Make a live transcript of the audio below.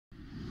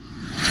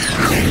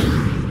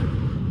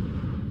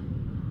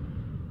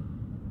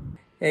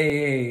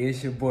Hey,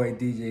 it's your boy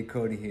DJ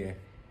Cody here.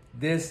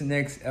 This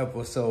next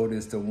episode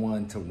is the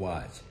one to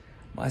watch.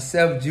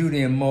 Myself,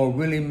 Judy, and Mo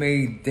really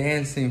made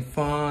dancing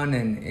fun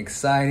and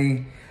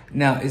exciting.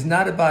 Now, it's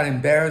not about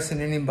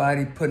embarrassing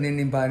anybody, putting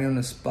anybody on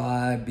the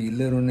spot,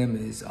 belittling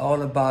them. It's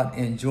all about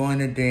enjoying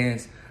the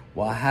dance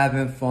while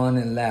having fun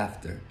and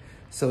laughter.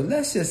 So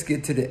let's just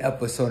get to the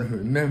episode and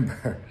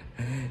remember,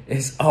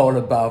 it's all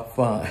about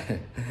fun.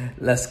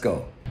 Let's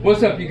go.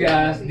 What's up, you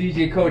guys?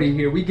 DJ Cody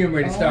here. We getting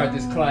ready to start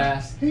this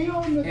class.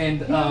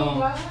 And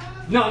no,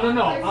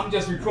 I'm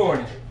just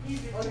recording. You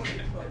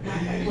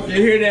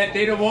hear that?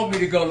 They don't want me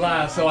to go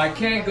live, so I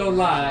can't go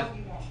live.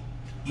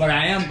 But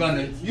I am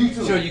gonna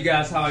show you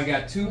guys how I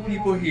got two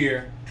people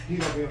here,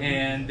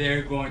 and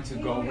they're going to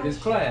go over this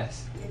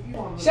class.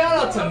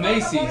 Shout out to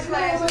Macy's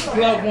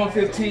Club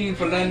 115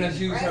 for letting us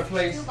use her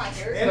place.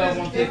 Club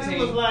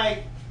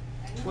 115.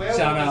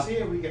 Shout out.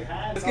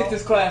 Let's get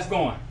this class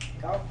going.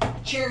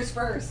 Cheers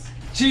first.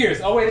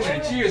 Cheers. Oh, wait a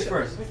minute. Cheers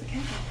first.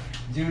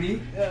 Judy.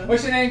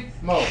 What's your name?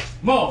 Mo.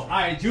 Mo. All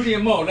right, Judy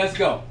and Mo. Let's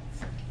go.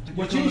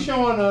 What you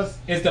showing us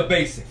is the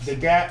basics. The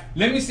gap.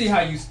 Let me see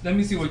how you. Let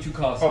me see what you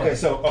call.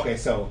 Steps. Okay.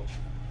 So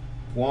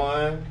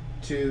 1,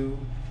 2,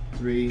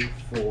 3,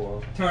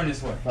 4. Turn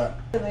this way.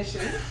 5.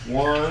 Delicious.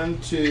 1,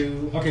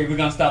 2. Okay, we're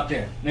gonna stop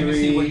there. Let me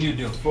see what you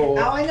do. 4.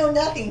 Oh, I know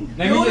nothing.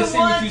 Let me just see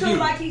what you do.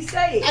 Like he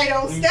said. I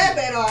don't step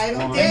at all. I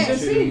don't 1,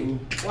 dance. 2,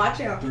 Watch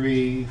out.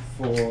 3,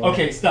 4.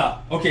 Okay,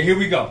 stop. Okay, here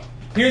we go.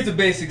 Here's the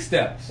basic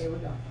steps. Here we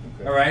go.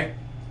 Okay. All right.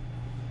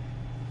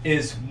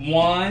 It's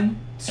 1,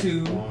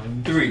 2,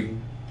 3.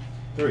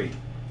 3.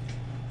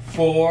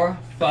 4,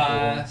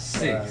 5,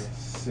 6.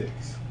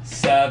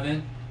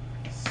 7,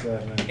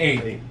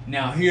 8.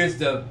 Now here's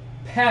the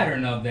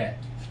pattern of that.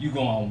 You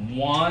go on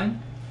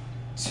 1,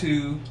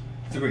 2,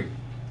 3.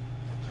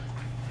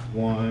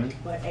 1,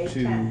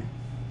 2,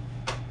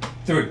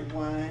 3.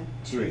 1,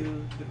 2,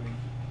 3.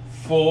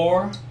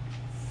 4,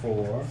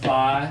 4,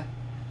 5,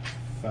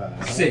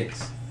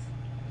 6,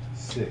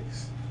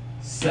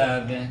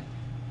 7,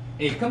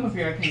 8. Come up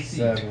here, I can't see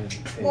you. 7,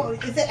 8. Well,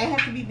 is it? I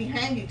have to be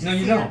behind you. No,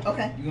 you don't.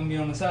 Okay. You're gonna be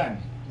on the side of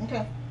me.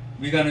 Okay.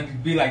 We're gonna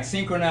be like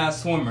synchronized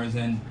swimmers,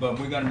 but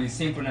we're gonna be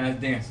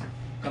synchronized dancers.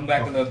 Come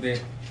back a little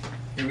bit.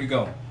 Here we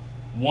go.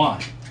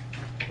 1.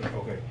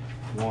 Okay.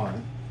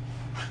 1,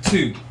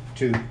 2,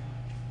 2,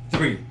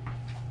 3,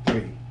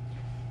 3,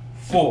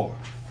 4,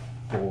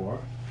 4,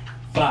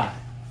 5,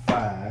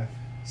 5,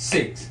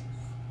 6,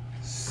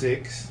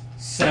 6,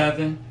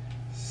 7,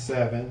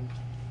 7,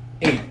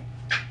 8.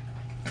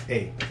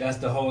 8. That's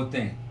the whole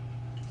thing.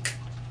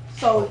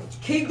 So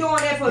keep doing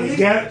that for at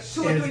least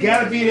 2 or 3 It's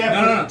got to be there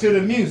No. to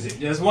the music.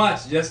 Just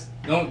watch. Just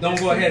don't go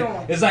keep ahead.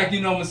 going. It's like, you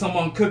know, when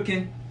someone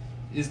cooking,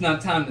 it's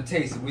not time to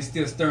taste it. We're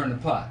still stirring the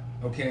pot.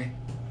 Okay?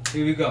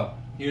 Here we go.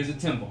 Here's the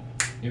tempo.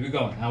 Here we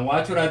go. Now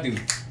watch what I do.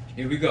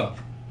 Here we go.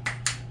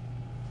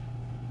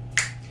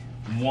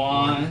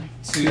 1,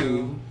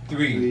 2,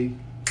 3,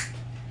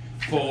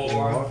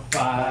 4,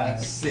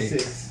 5,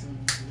 6,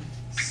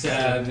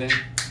 7,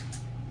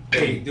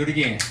 8. Do it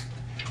again.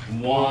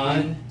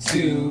 1,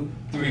 2,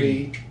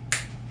 3,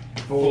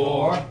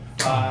 4,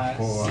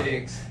 5,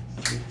 6,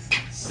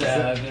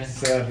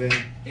 7,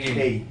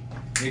 8.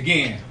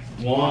 Again.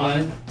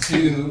 1,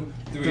 2,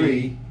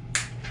 3,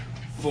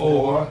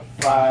 4,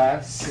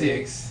 5,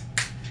 6,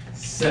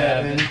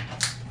 7,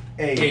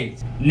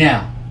 8.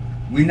 Now,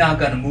 we're not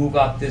going to move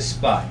out this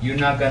spot. You're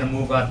not going to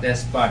move out that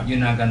spot. You're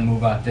not going to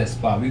move out that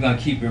spot. We're going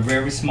to keep it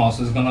very small,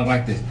 so it's going to look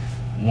like this.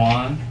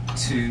 1,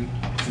 2,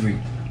 3,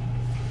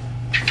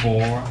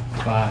 4,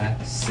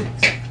 5,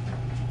 6,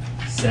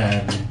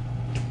 7,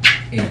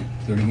 8.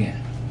 Do it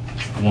again.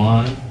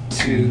 1,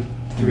 2,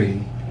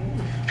 3,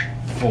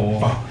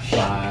 4,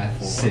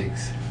 5,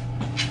 6,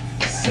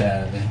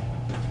 7,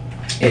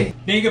 8.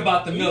 Think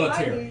about the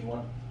military.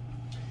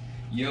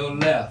 Your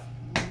left,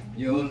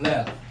 your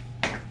left,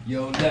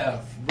 your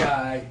left,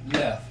 right,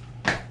 left,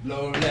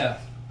 low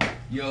left,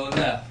 your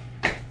left,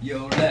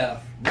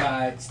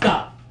 right.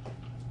 Stop.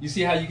 You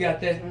see how you got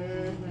that?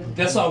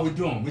 That's all we're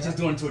doing. We're just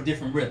doing it to a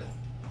different rhythm.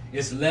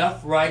 It's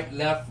left, right,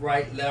 left,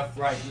 right, left,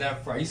 right,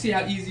 left, right. You see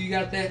how easy you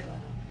got that?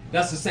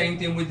 That's the same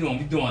thing we're doing.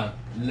 We're doing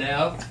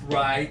left,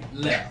 right,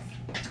 left.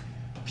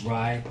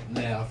 Right,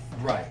 left,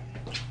 right.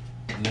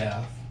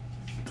 Left,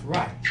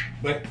 right.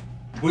 But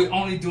we're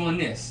only doing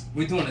this.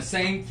 We're doing the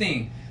same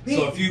thing.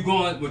 So if you're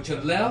going with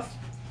your left,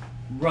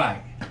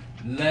 right,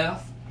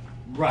 left,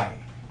 right,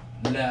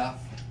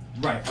 left,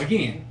 right.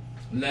 Again,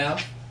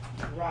 left,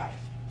 Right.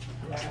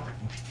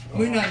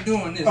 we're not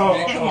doing this, Oh,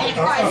 man. Come on.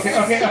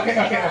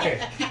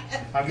 okay.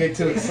 I get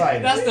too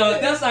excited.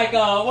 That's like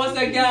what's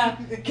that guy?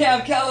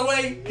 Cab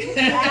Calloway.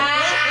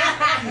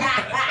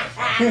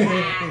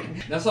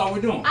 That's all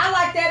we're doing. I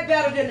like that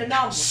better than the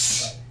number.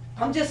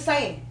 I'm just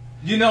saying.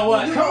 You know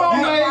what? Come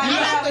on,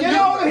 man.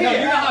 Get over here.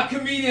 You know how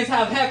comedians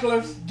have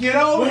hecklers? Get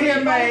over here,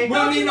 man. We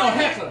don't need no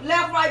heckler.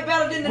 Left, right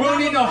better than the We don't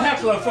number. need no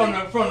heckler from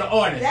the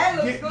audience.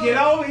 That looks good. Get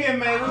over here,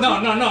 man.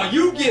 No.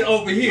 You get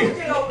over here. You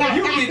get over here.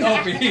 You get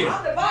over here.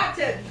 I'm the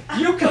bartender.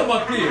 You come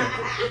up here.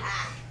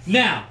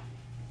 Now,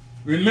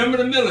 Remember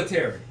the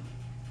military.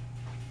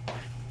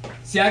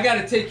 See, I got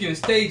to take you in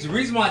stage. The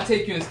reason why I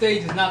take you in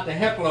stage is not to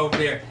heckle over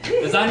there,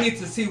 is I need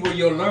to see where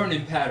your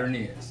learning pattern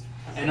is.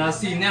 And I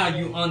see now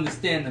you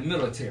understand the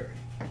military.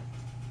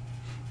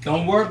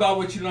 Don't worry about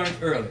what you learned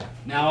earlier.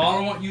 Now all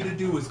I want you to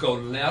do is go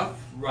left,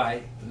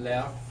 right,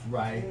 left,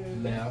 right,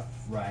 left,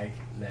 right,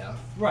 left,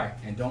 right.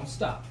 And don't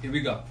stop. Here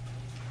we go.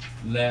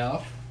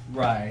 Left,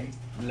 right,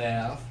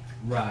 left,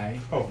 right,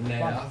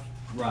 left,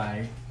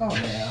 right,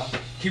 left.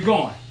 Keep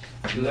going.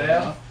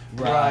 Left,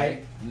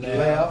 right,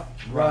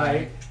 left,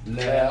 right,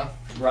 left,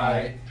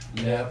 right,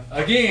 left.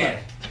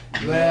 Again.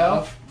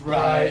 Left,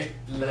 right,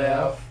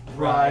 left,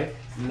 right,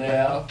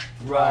 left,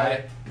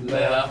 right,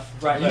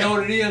 left, right. You know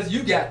what it is?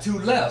 You got two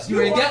lefts.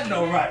 You ain't got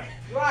no right.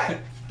 Right.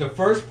 The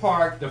first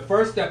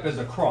step is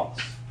a cross.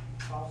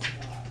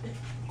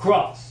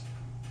 Cross.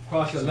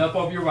 Cross your left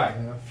over your right.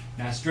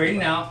 Now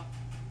straighten out.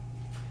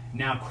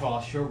 Now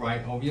cross your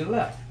right over your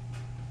left.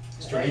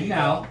 Straighten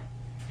out.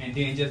 And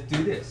then just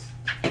do this.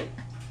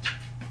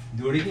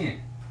 Do it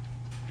again.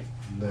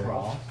 Left,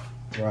 cross.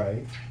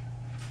 right,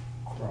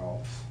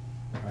 cross,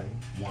 right.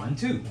 1,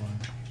 2.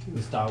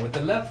 We'll start with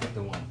the left with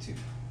the 1, 2.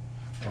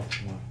 Oh,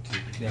 1, 2.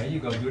 There you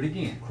go. Do it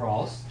again.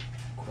 Cross.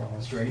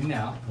 Cross. Straighten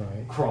out.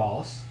 Right.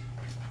 Cross.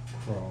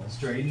 Cross.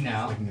 Straighten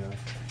out.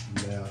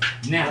 Left.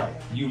 Now, right.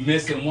 you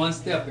missing one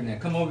step in there.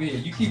 Come over here.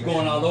 You keep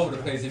going all over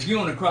the place. If you're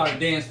on a crowded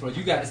dance floor,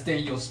 you got to stay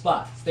in your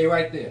spot. Stay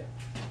right there.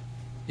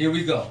 Here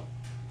we go.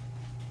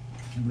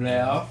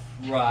 Left,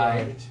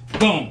 right,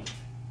 boom.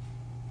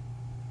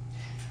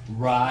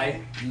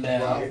 Right,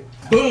 left,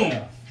 boom.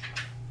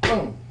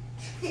 Boom.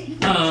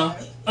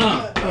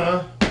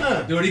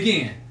 Do it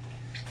again.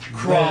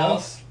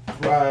 Cross,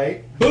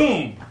 right,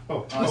 boom.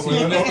 Oh, see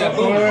you missed that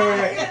boom.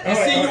 And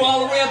see you all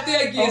the way up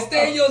there again.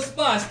 Stay in your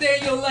spot. Stay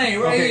in your lane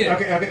right here.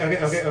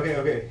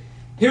 Okay.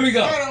 Here we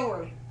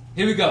go.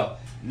 Here we go.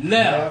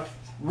 Left,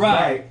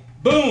 right,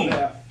 boom.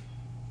 Left,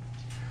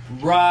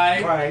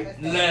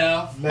 right,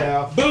 left,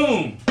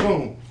 boom.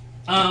 Boom.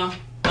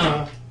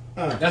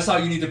 That's all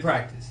you need to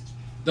practice.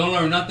 Don't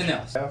learn nothing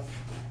else. Left,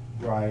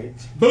 right,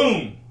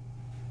 boom.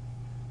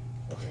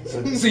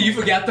 Okay. So you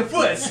forgot the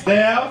foots.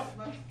 Left.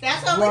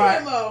 That's how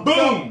right, we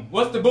boom.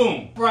 What's the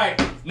boom? Right.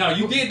 No,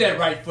 you did that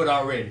right foot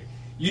already.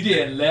 You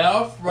did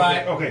left,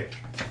 right. Okay.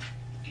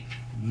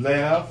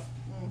 Left,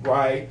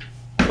 right,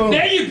 boom.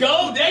 There you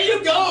go. There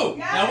you go.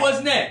 Now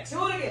what's next?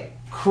 Do it again.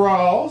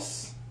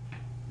 Cross.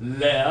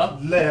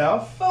 Left.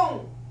 Left.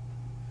 Boom.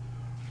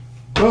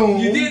 Boom.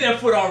 You did that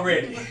foot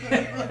already.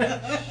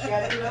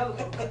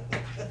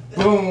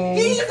 Boom.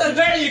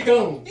 There you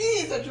go.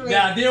 He's a trick.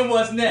 Now then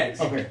what's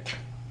next? Okay.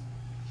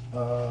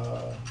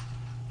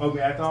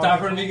 Okay, I thought. Start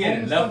from the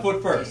beginning. Left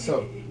foot first.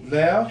 So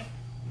left,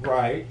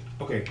 right.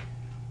 Okay.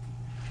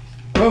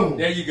 Boom.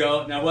 There you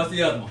go. Now what's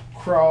the other one?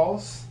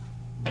 Cross,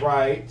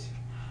 right.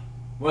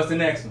 What's the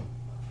next one?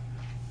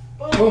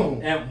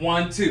 Boom. And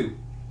 1, 2.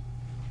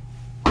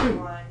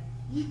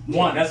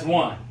 1. That's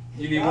 1.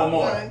 You need one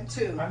more. 1,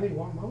 2. I need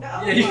one more.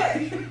 No, Yeah,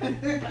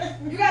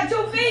 you got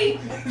 2 feet.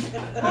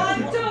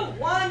 1, 2.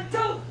 1,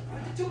 2.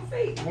 With the 2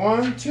 feet.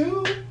 1,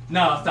 2.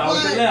 No, start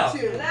with the left.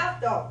 2.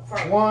 Left though.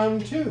 First. 1,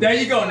 2. There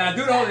you go. Now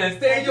do the whole and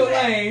stay in your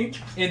lane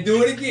and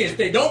do it again.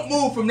 Stay. Don't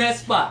move from that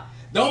spot.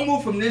 Don't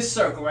move from this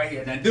circle right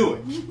here. Now do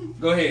it.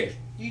 Go ahead.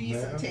 You need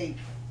some tape.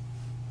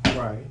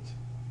 Right.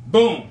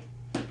 Boom.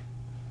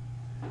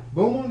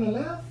 Boom on the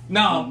left.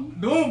 No.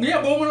 Boom.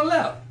 Yeah, boom on the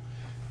left.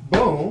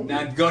 Boom.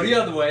 Now go the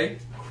other way.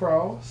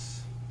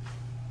 Cross.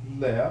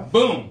 Left.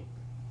 Boom.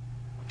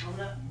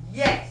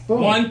 Yes.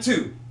 Boom. 1,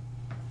 2.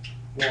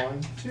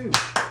 1, 2.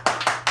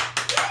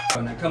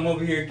 Now come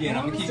over here again.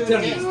 I'm gonna keep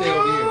telling you to stay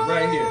over here,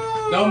 right here.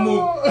 Don't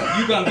move.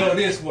 You gonna go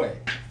this way.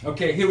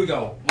 Okay, here we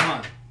go.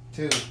 1,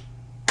 2.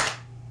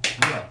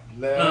 yeah.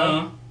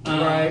 Left.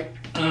 Right.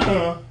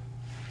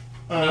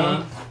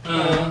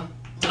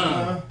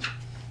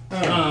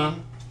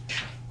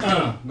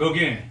 Go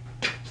again.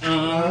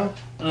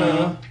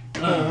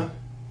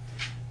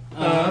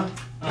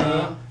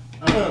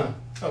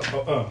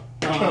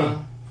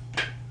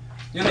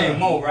 Your name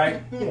Mo,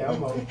 right? Yeah, I'm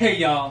Mo. Hey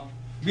y'all,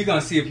 we're gonna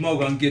see if Mo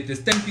gonna get this.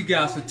 Thank you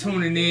guys for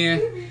tuning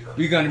in.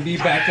 We're gonna be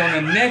back on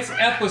the next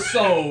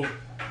episode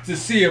to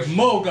see if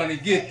Mo gonna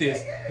get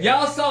this.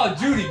 Y'all saw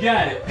Judy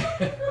got it.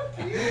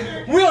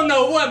 We don't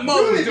know what Mo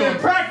was Judy doing.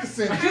 been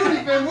practicing.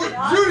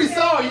 Judy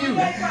saw you.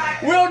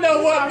 We don't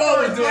know what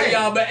Mo was doing,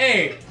 y'all, but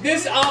hey,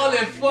 this all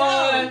in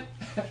fun.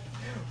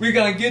 We're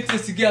gonna get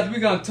this together. We're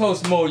gonna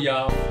toast Mo,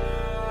 y'all.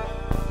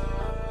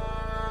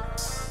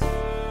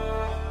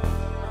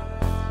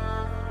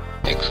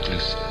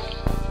 Exclusive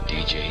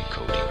DJ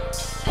Cody.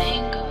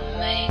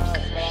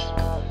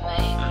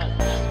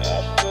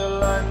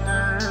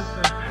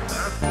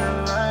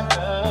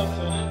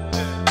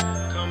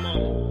 Come on.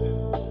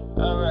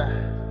 Alright.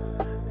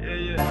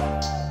 Yeah.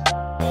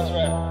 That's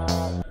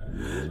right.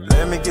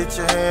 Let me get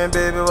your hand,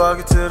 baby, walk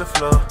it to the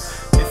floor.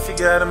 If you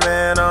got a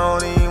man, I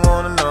don't even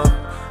wanna know.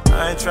 I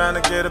ain't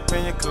tryna get up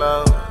in your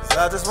clothes.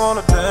 I just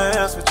wanna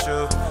dance with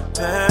you,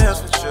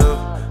 dance with you.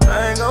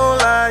 I ain't gon'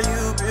 lie,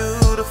 you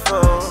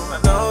beautiful. I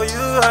know you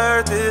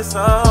heard this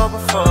all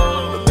before,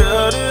 but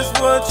girl, this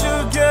what you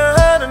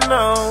gotta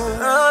know.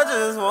 I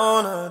just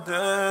wanna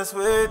dance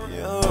with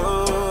you.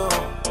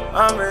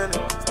 I'm really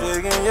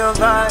digging your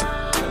vibe.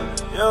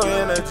 Your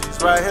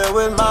energy's right here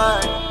with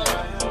mine.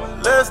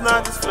 Let's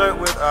not just flirt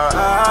with our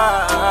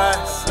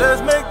eyes.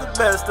 Let's make the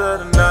best of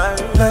the night.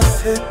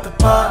 Let's hit the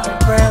bar and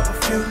grab a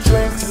few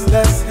drinks.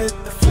 Let's hit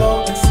the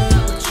floor and see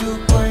what you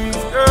bring.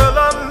 Girl,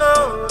 I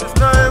know this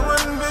night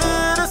wouldn't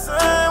be the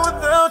same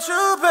without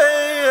you,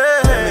 baby.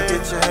 Let me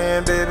get your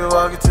hand, baby,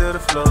 walk it to the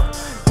floor.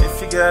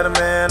 If you got a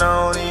man,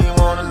 I don't even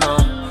wanna know.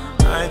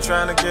 I ain't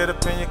tryna get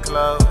up in your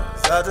clothes.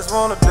 I just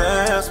wanna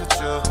dance with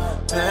you,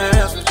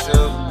 dance with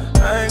you.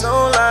 I ain't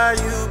gon' lie,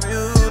 you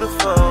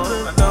beautiful.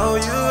 I know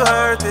you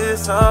heard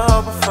this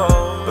all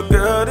before, but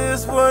girl,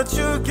 this what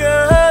you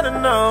gotta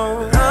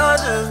know. I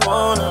just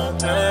wanna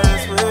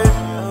dance with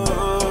you.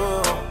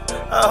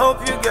 I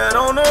hope you got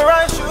on the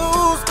right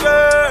shoes,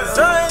 girl, 'cause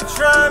I ain't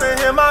tryna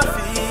hear my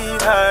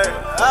feet hurt.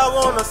 I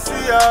wanna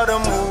see all the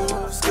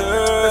moves,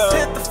 girl. Let's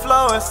hit the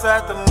floor and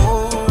start the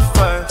move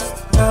first.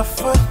 Left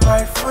foot,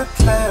 right foot,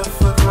 left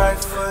foot, right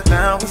foot.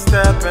 Now we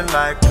stepping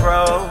like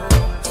pros.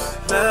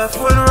 Left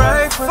foot,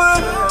 right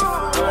foot.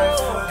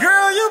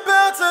 Girl, you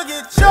about to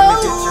get choked. Let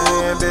me get your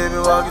hand, baby,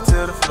 walk it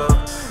to the floor.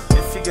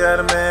 If you got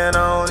a man, I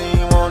don't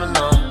even wanna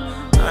know.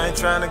 I ain't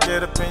tryna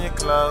get up in your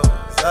clothes.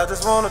 I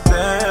just wanna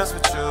dance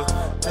with you,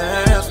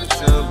 dance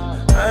with you.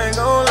 I ain't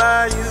gon'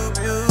 lie, you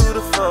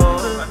beautiful.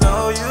 I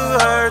know you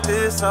heard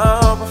this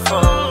all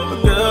before,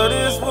 but girl,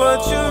 this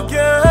what you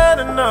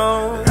gotta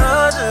know.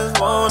 I just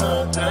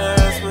wanna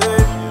dance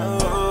with you.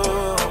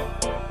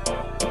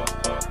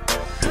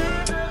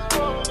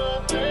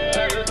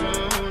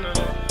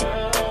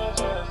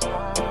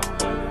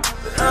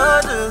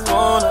 I just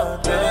wanna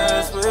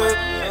dance with you.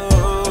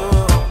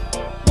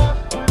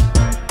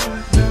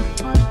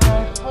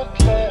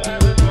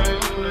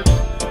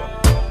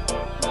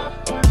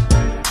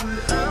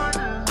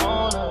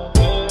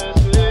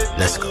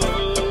 Let's go.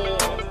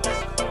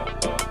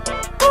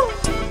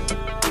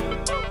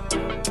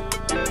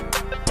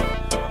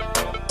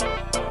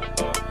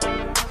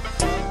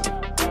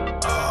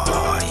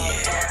 Oh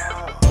yeah.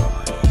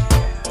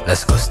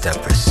 Let's go,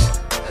 steppers.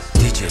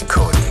 DJ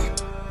Cody,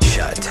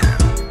 Shot-Town,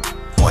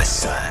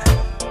 Westside.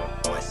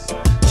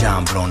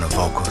 John blowing the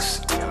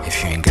vocals.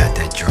 If you ain't got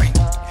that drink,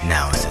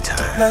 now is the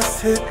time.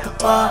 Let's hit the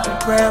bar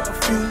and grab a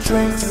few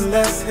drinks, and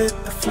let's hit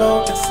the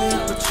floor and see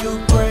what you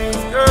bring.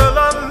 Girl,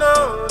 I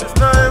know this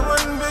night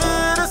wouldn't be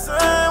the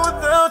same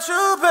without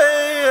you,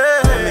 baby.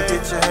 Let me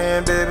get your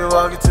hand, baby,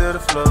 walk it to the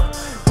floor.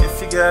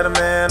 If you got a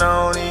man, I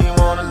don't even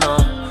wanna know.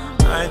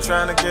 I ain't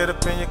tryna get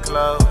up in your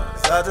clothes.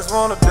 I just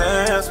wanna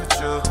dance with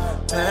you,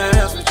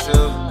 dance with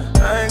you.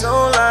 I ain't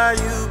gon' lie,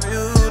 you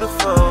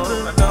beautiful.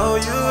 I know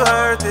you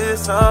heard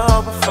this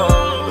all before,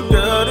 but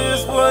girl,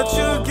 this what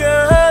you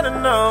got.